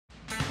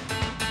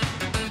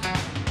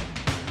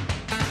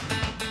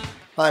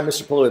Hi,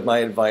 Mr. Pulley with my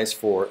advice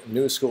for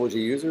new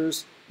Schoology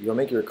users. You want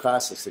to make your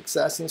class a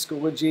success in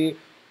Schoology,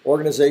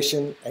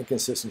 organization and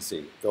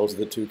consistency. Those are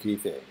the two key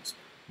things.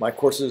 My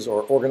courses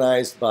are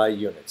organized by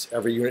units.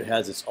 Every unit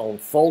has its own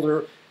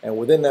folder, and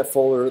within that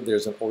folder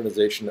there's an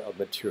organization of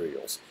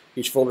materials.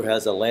 Each folder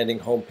has a landing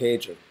home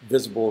page of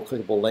visible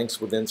clickable links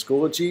within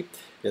Schoology.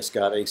 It's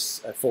got a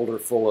folder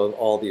full of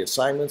all the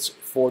assignments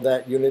for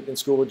that unit in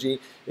Schoology.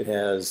 It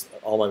has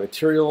all my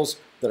materials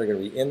that are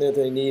going to be in there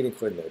that they need,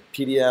 including the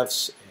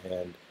PDFs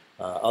and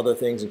other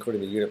things,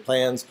 including the unit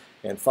plans.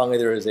 And finally,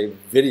 there is a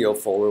video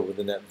folder.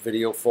 Within that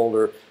video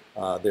folder,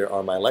 there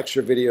are my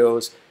lecture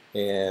videos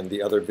and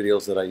the other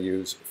videos that I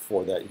use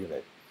for that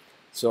unit.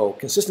 So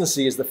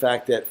consistency is the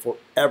fact that for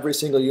every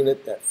single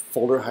unit, that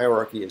folder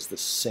hierarchy is the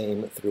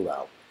same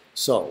throughout.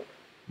 So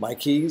my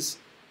keys,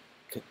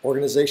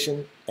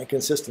 organization and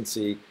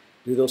consistency,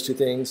 do those two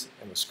things,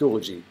 and with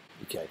Schoology,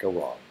 you can't go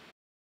wrong.